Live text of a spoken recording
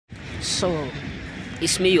So,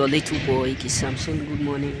 it's me, your little boy, Ki Samson. Good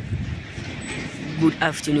morning, good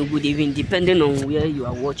afternoon, good evening, depending on where you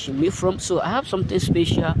are watching me from. So, I have something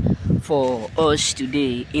special for us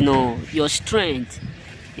today. Your strength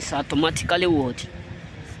is automatically what?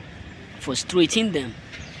 Frustrating them.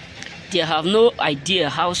 They have no idea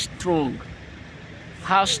how strong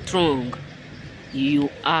you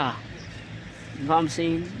are. You know what I'm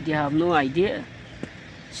saying? They have no idea.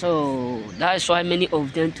 So that's why many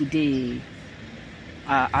of them today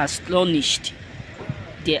are astonished.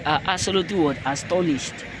 They are absolutely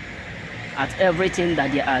astonished at everything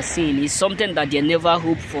that they are seeing. It's something that they never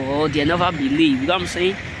hoped for or they never believed. You know what I'm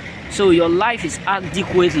saying? So your life is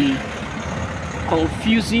adequately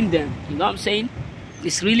confusing them. You know what I'm saying?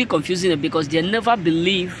 It's really confusing them because they never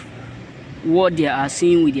believe what they are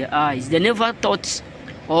seeing with their eyes. They never thought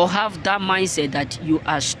or have that mindset that you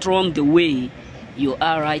are strong the way you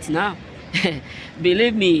are right now.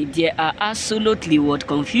 Believe me, they are absolutely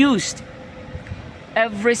confused.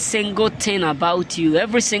 Every single thing about you,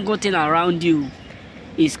 every single thing around you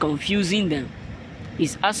is confusing them.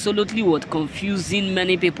 It's absolutely confusing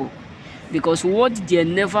many people, because what they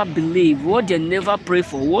never believe, what they never pray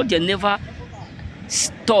for, what they never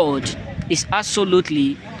thought is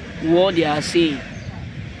absolutely what they are saying.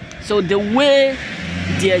 So the way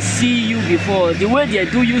they see you before, the way they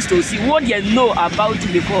do used to see, what they know about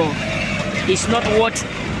you before is not what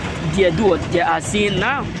they do, what they are seeing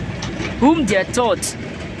now. Whom they thought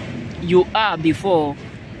you are before,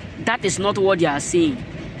 that is not what they are seeing.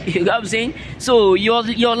 You know what I'm saying? So your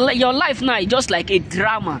life now is just like a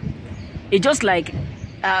drama. It's just like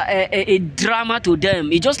a drama to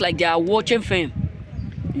them. It's just like they are watching film.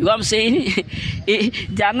 You know what I'm saying?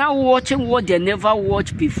 They are now watching what they never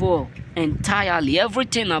watched before entirely.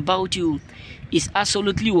 Everything about you is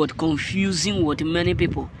absolutely confusing many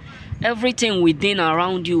people. Everything within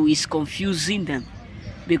around you is confusing them,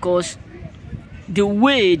 because the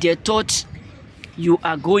way they thought you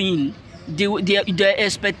are going, their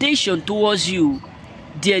expectation towards you,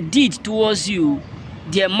 their deed towards you,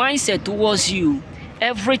 their mindset towards you,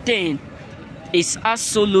 everything is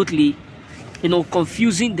absolutely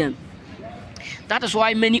confusing them. That is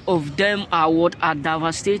why many of them are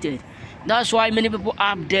devastated. That's why many people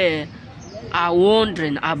out there are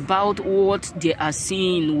wondering about what they are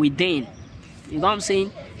seeing within. You know what I'm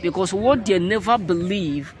saying? Because what they never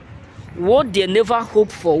believe, what they never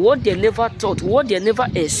hope for, what they never thought, what they never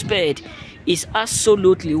expect is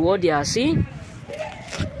absolutely what they are seeing.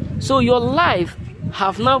 So your life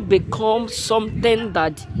have now become something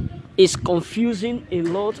that is confusing a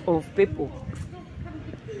lot of people.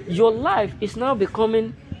 Your life is now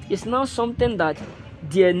something that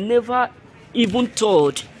they never even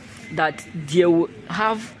thought that they would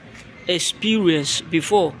have experienced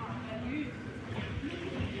before.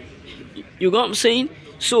 You know what I'm saying?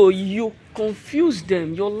 So you confuse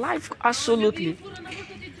them. Your life absolutely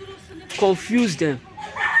confuse them.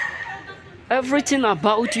 Everything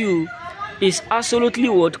about you is absolutely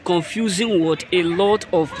confusing a lot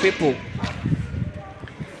of people.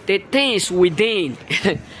 The things within,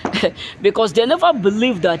 because they never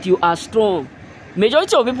believe that you are strong.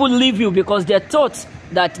 Majority of people leave you because they thought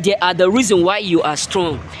that they are the reason why you are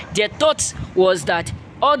strong. Their thought was that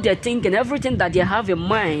all their thinking, everything that they have in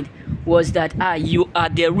mind was that you are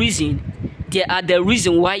the reason. They are the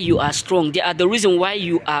reason why you are strong. They are the reason why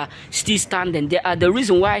you are still standing. They are the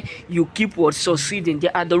reason why you keep succeeding. They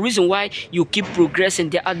are the reason why you keep progressing.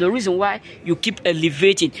 They are the reason why you keep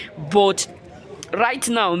elevating. But right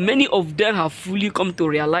now, many of them have fully come to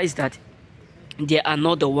realize that they are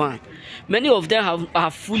not the one. Many of them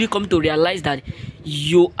have fully come to realize that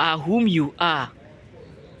you are whom you are,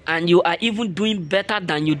 and you are even doing better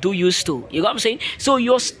than you do used to. You know what I'm saying? So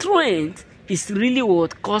your strength is really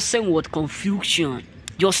causing confusion.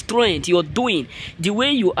 Your strength, your doing, the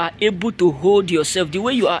way you are able to hold yourself, the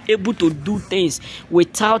way you are able to do things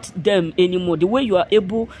without them anymore, the way you are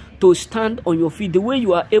able to stand on your feet, the way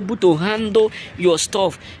you are able to handle your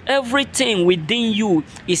stuff, everything within you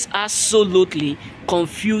is absolutely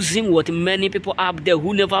confusing many people out there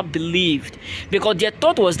who never believed. Because their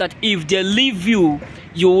thought was that if they leave you,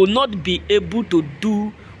 you will not be able to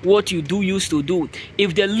do what you used to do.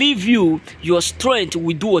 If they leave you, your strength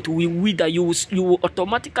will do will wither. You will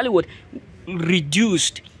automatically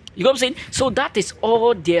reduced. You know what I'm saying? So that is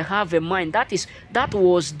all they have in mind. That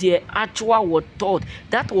was their actual thought.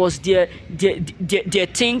 That was their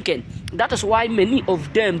thinking. That is why many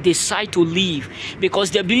of them decide to leave, because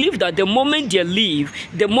they believe that the moment they leave,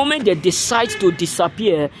 the moment they decide to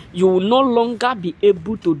disappear, you will no longer be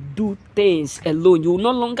able to do things alone. You will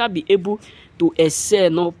no longer be able to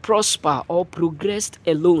excel, nor prosper, or progress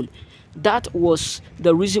alone. That was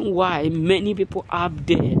the reason why many people up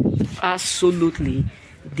there absolutely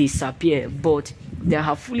disappear. But they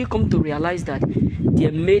have fully come to realize that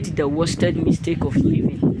they made the worst mistake of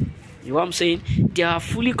living. You know what I'm saying? They have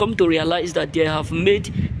fully come to realize that they have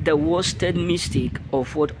made the worst mistake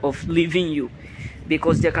of what? Of leaving you.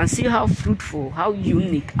 Because they can see how fruitful, how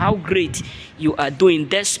unique, how great you are doing,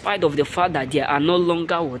 despite of the fact that they are no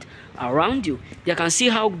longer what? Around you. They can see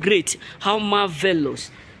how great, how marvelous,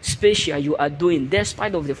 special you are doing,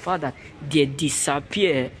 despite of the fact that they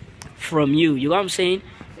disappear from you. You know what I'm saying?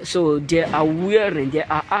 So they are wearing, they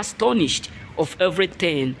are astonished of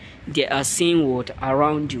everything they are seeing what?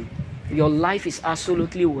 Around you. Your life is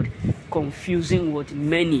absolutely what? Confusing what?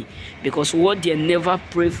 Many. Because what they never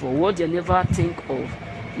pray for, what they never think of,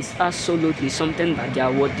 is absolutely something that they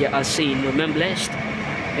are what they are saying. Remember, blessed.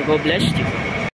 May God bless you.